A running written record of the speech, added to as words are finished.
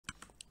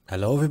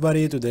Hello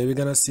everybody, today we're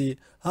gonna see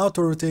how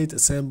to rotate a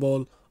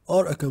symbol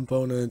or a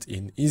component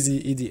in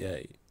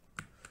EasyEDA.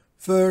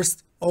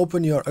 First,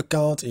 open your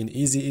account in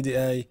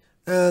EasyEDA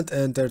and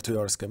enter to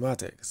your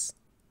schematics.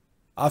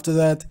 After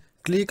that,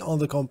 click on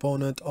the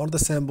component or the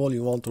symbol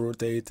you want to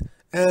rotate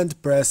and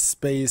press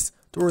space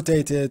to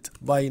rotate it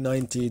by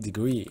 90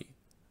 degrees.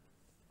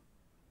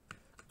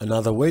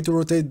 Another way to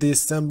rotate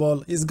this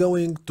symbol is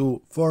going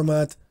to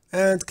Format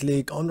and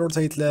click on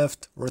Rotate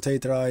Left,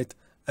 Rotate Right,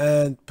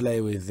 and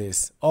play with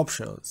these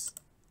options.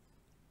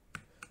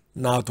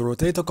 Now to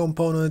rotate a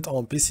component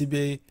on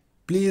PCB,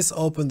 please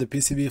open the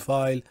PCB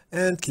file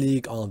and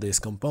click on this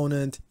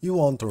component you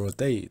want to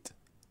rotate.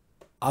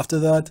 After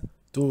that,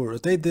 to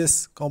rotate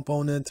this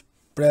component,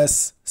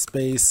 press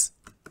space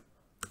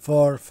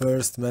for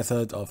first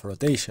method of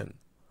rotation.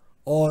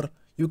 Or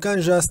you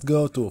can just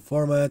go to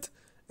Format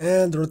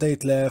and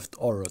rotate left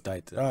or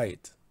rotate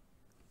right.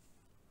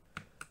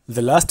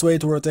 The last way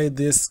to rotate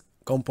this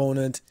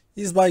component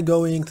is by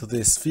going to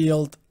this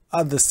field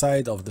at the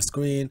side of the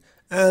screen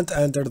and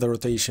enter the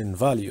rotation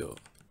value.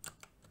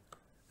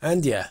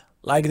 And yeah,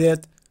 like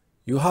that,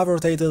 you have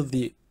rotated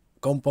the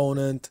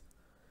component.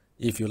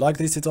 If you like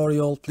this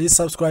tutorial, please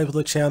subscribe to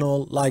the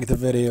channel, like the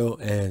video,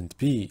 and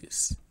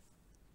peace.